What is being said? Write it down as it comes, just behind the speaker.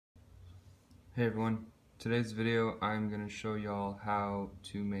Hey everyone, today's video I'm going to show y'all how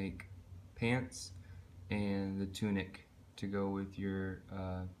to make pants and the tunic to go with your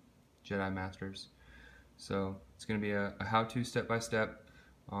Jedi Masters. So it's going to be a how-to step-by-step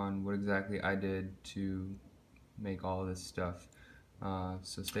on what exactly I did to make all of this stuff.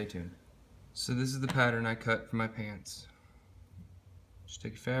 So stay tuned. So this is the pattern I cut for my pants. Just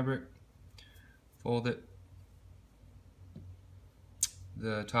take your fabric, fold it.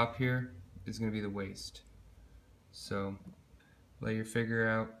 The top here is going to be the waist. So lay your figure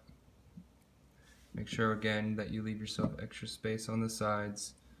out. Make sure again that you leave yourself extra space on the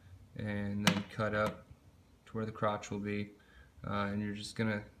sides, and then cut up to where the crotch will be. And you're just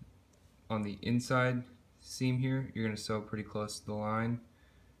gonna, on the inside seam here, you're gonna sew pretty close to the line,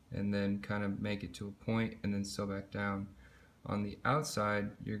 and then kind of make it to a point, and then sew back down. On the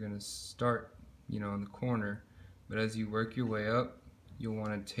outside, you're gonna start, on the corner, but as you work your way up, you'll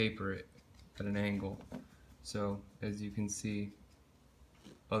want to taper it at an angle. So as you can see,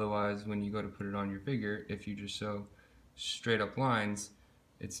 otherwise when you go to put it on your figure, if you just sew straight up lines,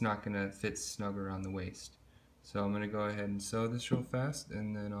 it's not going to fit snug around the waist. So I'm going to go ahead and sew this real fast,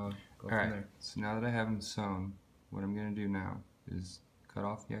 and then I'll go from there. So now that I have them sewn, what I'm going to do now is cut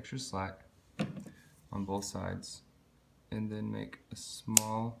off the extra slack on both sides, and then make a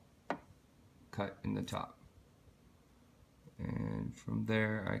small cut in the top. And from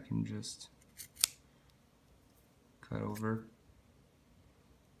there I can just cut over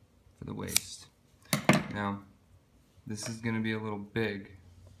for the waist. Now this is going to be a little big.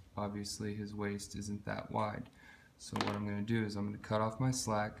 Obviously his waist isn't that wide. So what I'm going to do is I'm going to cut off my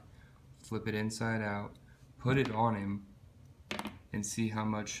slack, flip it inside out, put it on him, and see how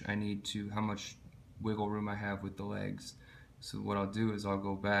much wiggle room I have with the legs. So what I'll do is I'll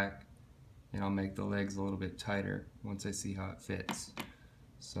go back and I'll make the legs a little bit tighter once I see how it fits.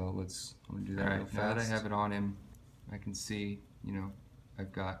 So I'm going to do that real fast. Now that I have it on him, I can see,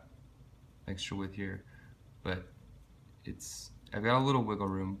 I've got extra width here, but I've got a little wiggle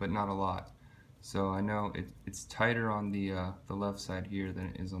room, but not a lot. So I know it's tighter on the left side here than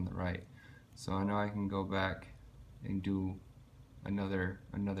it is on the right. So I know I can go back and do another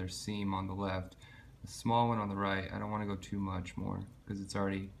seam on the left, a small one on the right. I don't want to go too much more because it's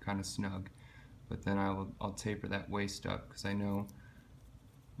already kind of snug. But then I'll taper that waist up, because I know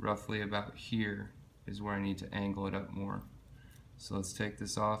roughly about here is where I need to angle it up more. So let's take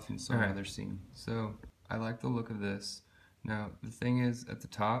this off and sew another seam. So I like the look of this. Now the thing is, at the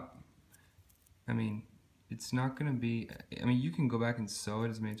top, it's not going to be, you can go back and sew it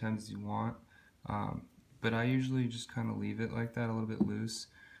as many times as you want, but I usually just kind of leave it like that, a little bit loose,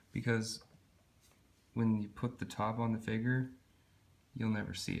 because when you put the top on the figure, you'll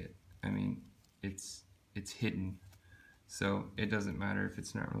never see it. It's hidden, so it doesn't matter if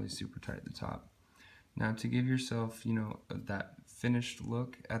it's not really super tight at the top. Now to give yourself, that finished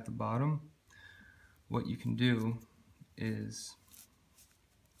look at the bottom, what you can do is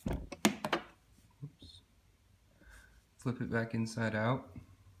flip it back inside out,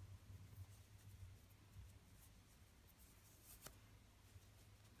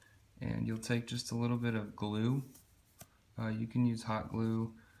 and you'll take just a little bit of glue. You can use hot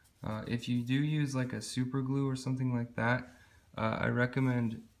glue. If you do use like a super glue or something like that, I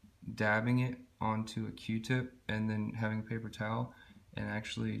recommend dabbing it onto a Q-tip and then having a paper towel and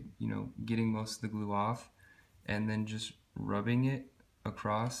actually, getting most of the glue off, and then just rubbing it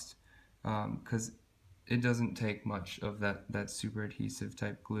across, because it doesn't take much of that super adhesive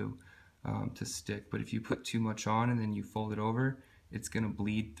type glue to stick. But if you put too much on and then you fold it over, it's going to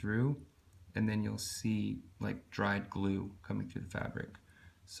bleed through, and then you'll see like dried glue coming through the fabric.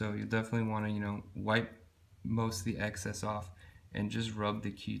 So you definitely want to, wipe most of the excess off and just rub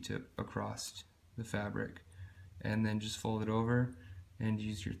the Q-tip across the fabric, and then just fold it over and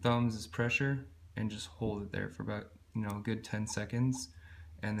use your thumbs as pressure and just hold it there for about, a good 10 seconds.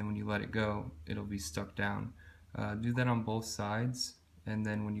 And then when you let it go, it'll be stuck down. Do that on both sides, and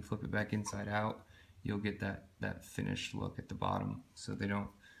then when you flip it back inside out, you'll get that finished look at the bottom, so they don't,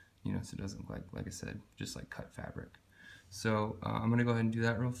 so it doesn't look like I said, just like cut fabric. So I'm going to go ahead and do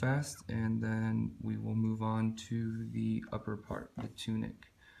that real fast, and then we will move on to the upper part, the tunic.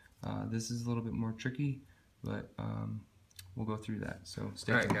 This is a little bit more tricky, but we'll go through that. So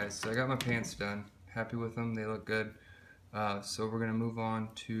stay tuned. Alright guys, so I got my pants done. Happy with them, they look good. So we're going to move on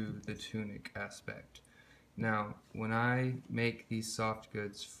to the tunic aspect. Now, when I make these soft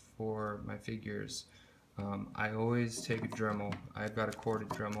goods for my figures, I always take a Dremel. I've got a corded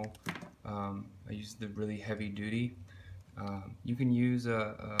Dremel. I use the really heavy duty. You can use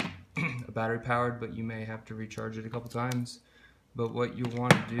a battery powered, but you may have to recharge it a couple times. But what you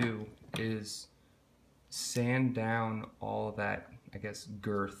want to do is sand down all that, I guess,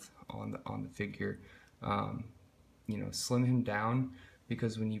 girth on the figure. You know, slim him down,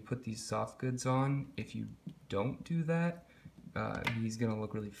 because when you put these soft goods on, if you don't do that, he's gonna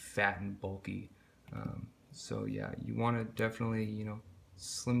look really fat and bulky. So yeah, you want to definitely, you know,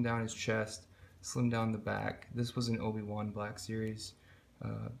 slim down his chest, slim down the back. This was an Obi-Wan Black Series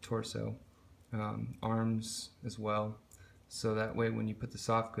torso. Arms as well, so that way when you put the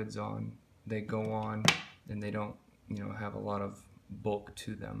soft goods on, they go on and they don't, you know, have a lot of bulk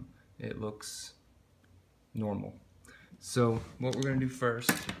to them. It looks normal. So what we're going to do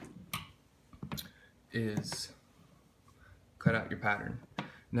first is cut out your pattern.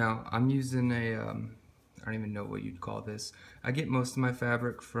 Now I'm using a I don't even know what you'd call this. I get most of my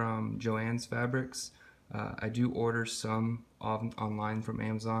fabric from Joann's Fabrics. I do order some online from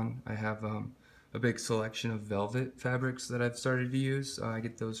Amazon. I have a big selection of velvet fabrics that I've started to use. I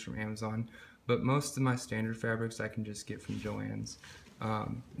get those from Amazon, but most of my standard fabrics I can just get from Joann's.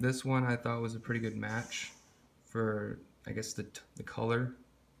 This one I thought was a pretty good match for, I guess, the color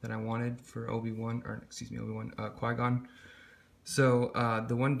that I wanted for Obi-Wan, or excuse me, Qui Gon. So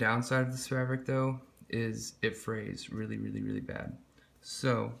the one downside of this fabric though is it frays really, really, really bad.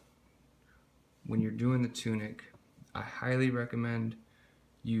 So when you're doing the tunic, I highly recommend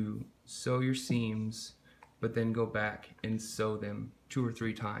you sew your seams, but then go back and sew them 2 or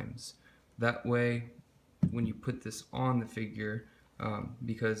 3 times. That way, when you put this on the figure,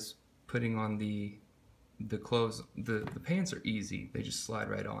 because putting on the clothes, the pants are easy, they just slide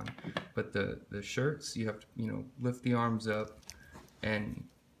right on. But the shirts, you have to, you know, lift the arms up and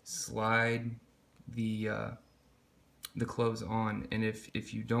slide the clothes on, and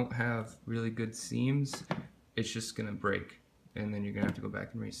if you don't have really good seams, it's just gonna break, and then you're gonna have to go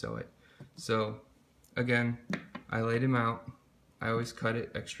back and resew it. So again, I laid him out. I always cut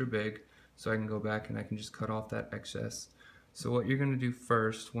it extra big so I can go back and I can just cut off that excess. So what you're gonna do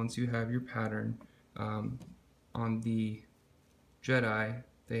first, once you have your pattern, on the Jedi,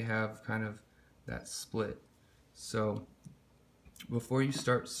 they have kind of that split. So before you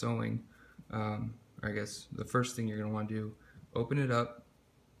start sewing, I guess the first thing you're going to want to do, open it up,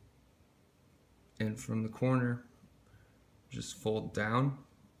 and from the corner just fold down,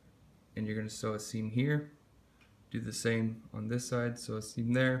 and you're going to sew a seam here. Do the same on this side, sew a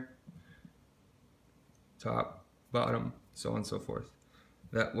seam there, top, bottom, so on and so forth.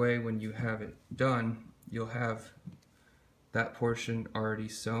 That way when you have it done, you'll have that portion already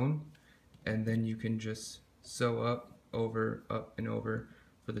sewn, and then you can just sew up, over, up, and over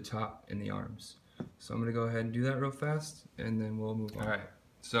for the top and the arms. So I'm going to go ahead and do that real fast, and then we'll move on. Alright,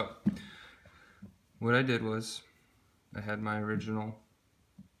 so what I did was I had my original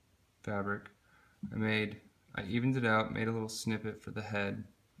fabric. I evened it out, made a little snippet for the head,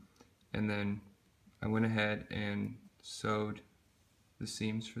 and then I went ahead and sewed the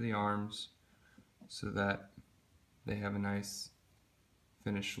seams for the arms so that they have a nice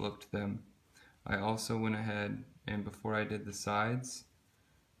finished look to them. I also went ahead and, before I did the sides,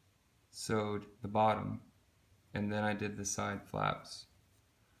 sewed the bottom, and then I did the side flaps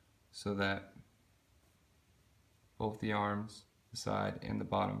so that both the arms, the side, and the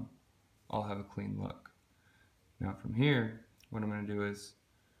bottom all have a clean look. Now from here, what I'm going to do is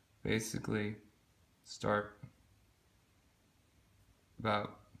basically start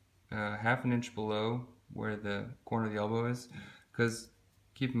about half an inch below where the corner of the elbow is, because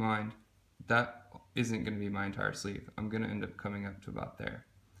keep in mind that isn't going to be my entire sleeve. I'm going to end up coming up to about there.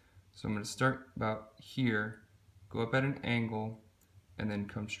 So I'm going to start about here, go up at an angle, and then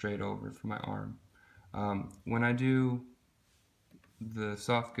come straight over for my arm. When I do the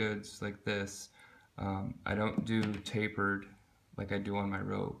soft goods like this, I don't do tapered like I do on my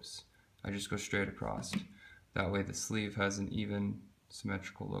robes. I just go straight across. That way the sleeve has an even,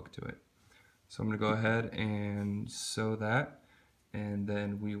 symmetrical look to it. So I'm going to go ahead and sew that, and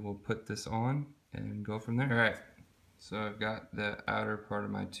then we will put this on and go from there. Alright, so I've got the outer part of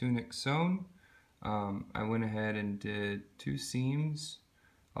my tunic sewn. I went ahead and did 2 seams.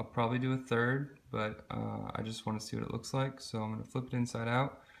 I'll probably do a third, but I just want to see what it looks like. So I'm going to flip it inside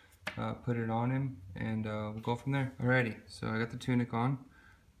out, put it on him, and we'll go from there. Alrighty, so I got the tunic on.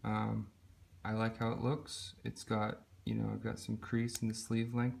 I like how it looks. It's got, you know, I've got some crease in the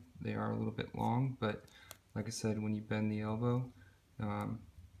sleeve length. They are a little bit long, but like I said, when you bend the elbow,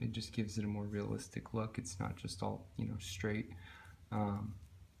 it just gives it a more realistic look. It's not just all, you know, straight.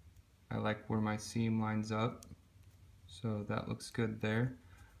 I like where my seam lines up, so that looks good there.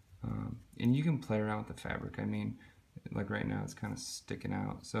 And you can play around with the fabric. I mean, like right now it's kind of sticking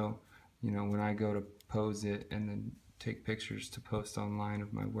out, so you know, when I go to pose it and then take pictures to post online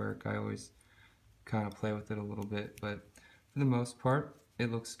of my work, I always kind of play with it a little bit, but for the most part,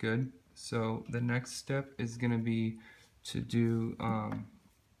 it looks good. So the next step is going to be to do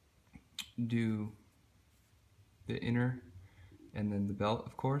the inner and then the belt,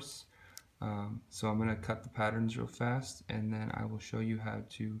 of course. So I'm going to cut the patterns real fast, and then I will show you how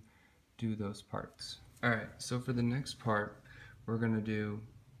to do those parts. Alright, so for the next part, we're going to do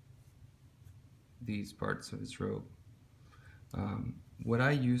these parts of his robe. What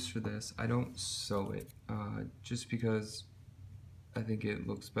I use for this, I don't sew it, just because I think it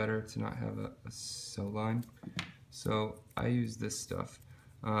looks better to not have a sew line. So I use this stuff.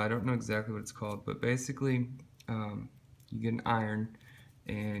 I don't know exactly what it's called, but basically you get an iron,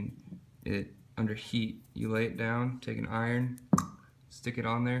 and under heat, you lay it down, take an iron, stick it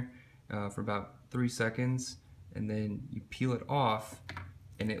on there for about 3 seconds, and then you peel it off,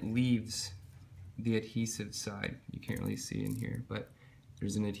 and it leaves the adhesive side. You can't really see in here, but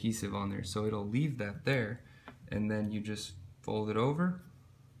there's an adhesive on there, so it'll leave that there, and then you just fold it over,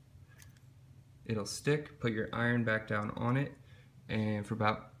 it'll stick, put your iron back down on it, and for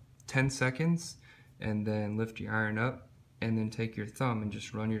about 10 seconds, and then lift your iron up, and then take your thumb and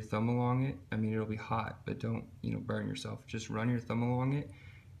just run your thumb along it. I mean, it'll be hot, but don't, burn yourself. Just run your thumb along it,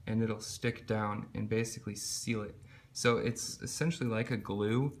 and it'll stick down and basically seal it. So it's essentially like a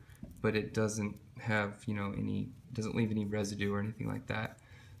glue, but it doesn't have, doesn't leave any residue or anything like that.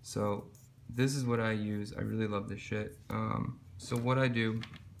 So this is what I use. I really love this shit. So what I do,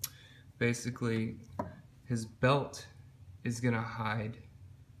 basically, his belt is gonna hide,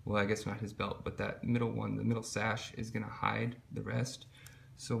 well, I guess not his belt, but that middle one, the middle sash, is gonna hide the rest.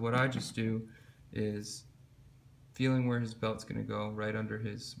 So what I just do is, feeling where his belt's gonna go, right under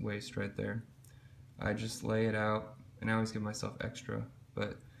his waist right there, I just lay it out, and I always give myself extra,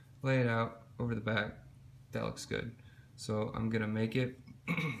 but lay it out over the back. That looks good. So I'm gonna make it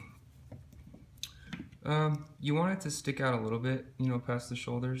you want it to stick out a little bit, past the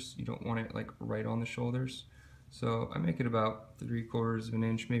shoulders. You don't want it like right on the shoulders. So I make it about 3/4 of an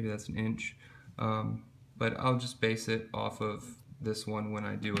inch, maybe that's an inch. But I'll just base it off of this one when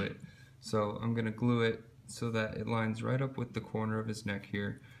I do it. So I'm gonna glue it so that it lines right up with the corner of his neck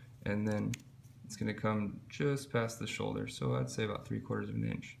here, and then it's gonna come just past the shoulder. So I'd say about 3/4 of an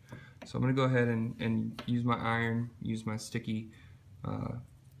inch. So I'm gonna go ahead and use my iron, use my sticky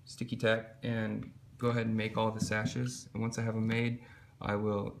tack, and go ahead and make all the sashes. And once I have them made, I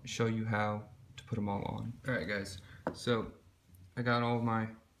will show you how to put them all on. Alright guys, so I got all of my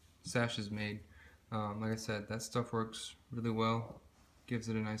sashes made. Like I said, that stuff works really well, gives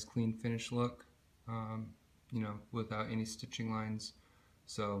it a nice clean finish look, without any stitching lines.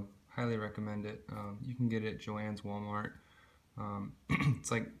 So highly recommend it. You can get it at Joann's, Walmart.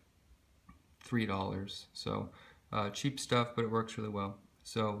 It's like $3, so cheap stuff, but it works really well.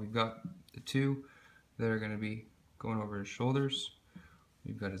 So we've got the two that are going to be going over his shoulders.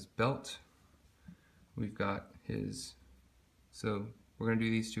 We've got his belt. We've got his, so we're going to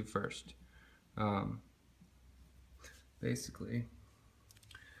do these two first. Basically,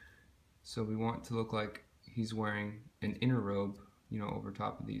 so we want to look like he's wearing an inner robe, over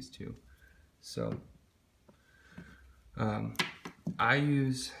top of these two. So I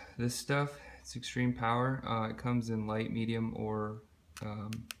use this stuff. It's Extreme Power. It comes in light, medium, or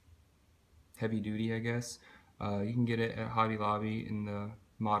heavy duty, I guess. You can get it at Hobby Lobby in the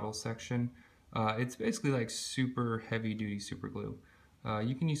model section. It's basically like super heavy duty super glue.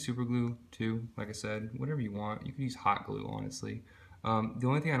 You can use super glue too, like I said, whatever you want. You can use hot glue, honestly. The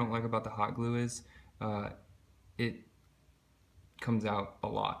only thing I don't like about the hot glue is it comes out a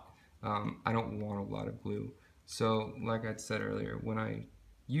lot. I don't want a lot of glue. So like I said earlier, when I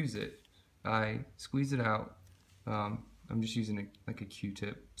use it, I squeeze it out. I'm just using like a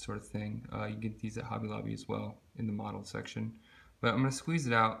Q-tip sort of thing. You get these at Hobby Lobby as well in the model section. But I'm going to squeeze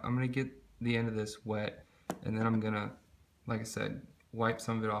it out. I'm going to get the end of this wet, and then I'm going to, like I said, wipe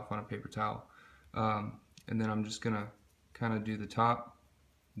some of it off on a paper towel. And then I'm just going to kind of do the top,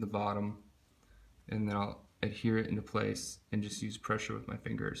 the bottom, and then I'll adhere it into place and just use pressure with my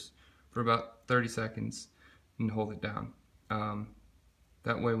fingers for about 30 seconds and hold it down.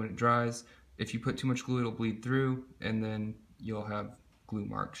 That way when it dries, if you put too much glue, it'll bleed through, and then you'll have glue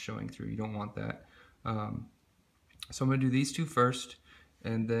marks showing through. You don't want that. So I'm going to do these two first,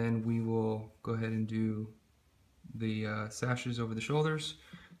 and then we will go ahead and do the sashes over the shoulders,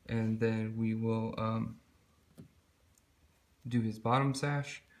 and then we will do his bottom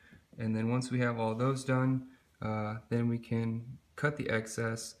sash. And then once we have all those done, then we can cut the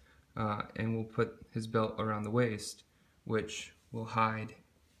excess, and we'll put his belt around the waist, which will hide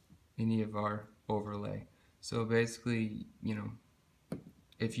any of our overlay. So basically,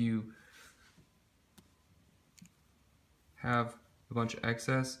 if you have a bunch of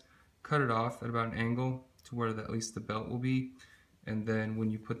excess, cut it off at about an angle to where at least the belt will be, and then when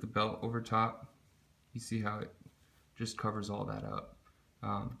you put the belt over top, you see how it just covers all that up.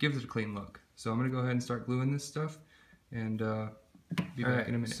 Gives it a clean look. So I'm going to go ahead and start gluing this stuff, and be back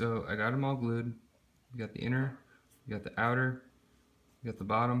in a minute. So I got them all glued. You got the inner, you got the outer, you got the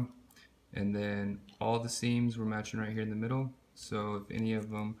bottom, and then all the seams were matching right here in the middle. So if any of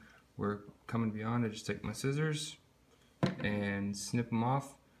them were coming beyond, I just take my scissors and snip them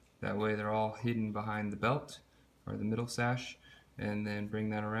off. That way they're all hidden behind the belt or the middle sash, and then bring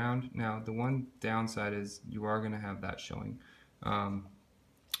that around. Now the one downside is you are going to have that showing.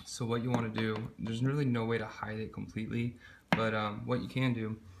 So what you want to do, there's really no way to hide it completely, but what you can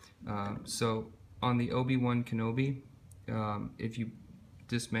do, so on the Obi-Wan Kenobi, if you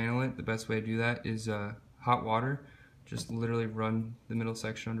dismantle it, the best way to do that is hot water. Just literally run the middle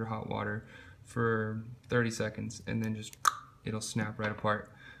section under hot water for 30 seconds, and then just it'll snap right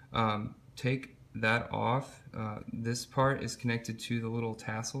apart. Take that off. This part is connected to the little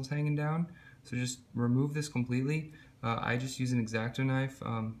tassels hanging down, so just remove this completely. I just use an X-Acto knife.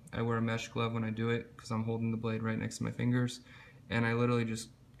 I wear a mesh glove when I do it because I'm holding the blade right next to my fingers, and I literally just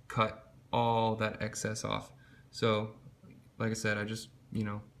cut all that excess off. So like I said, I just,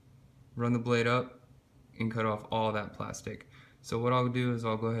 run the blade up and cut off all that plastic. So what I'll do is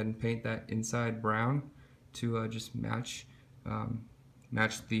I'll go ahead and paint that inside brown to just match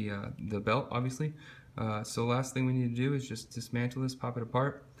the belt, obviously. So last thing we need to do is just dismantle this, pop it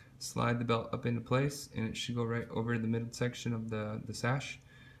apart, slide the belt up into place, and it should go right over the middle section of the sash,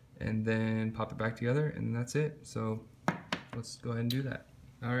 and then pop it back together, and that's it. So let's go ahead and do that.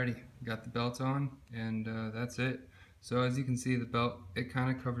 Alrighty, got the belt on, and that's it. So as you can see, the belt, it kind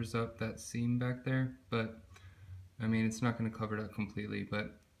of covers up that seam back there, but I mean, it's not going to cover it up completely,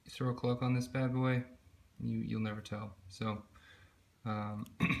 but you throw a cloak on this bad boy, you'll never tell. So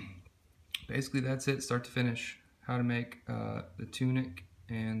basically that's it, start to finish. How to make the tunic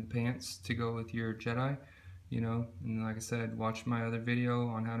and the pants to go with your Jedi, and like I said, watch my other video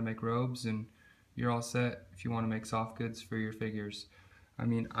on how to make robes, and you're all set if you want to make soft goods for your figures. I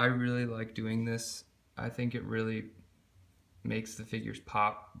mean, I really like doing this. I think it really makes the figures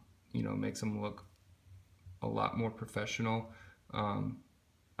pop, makes them look a lot more professional.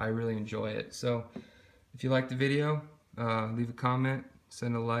 I really enjoy it. So if you like the video, leave a comment,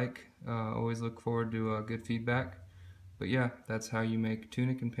 send a like. Always look forward to good feedback. But yeah, that's how you make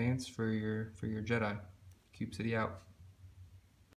tunic and pants for your Jedi. Cube City out.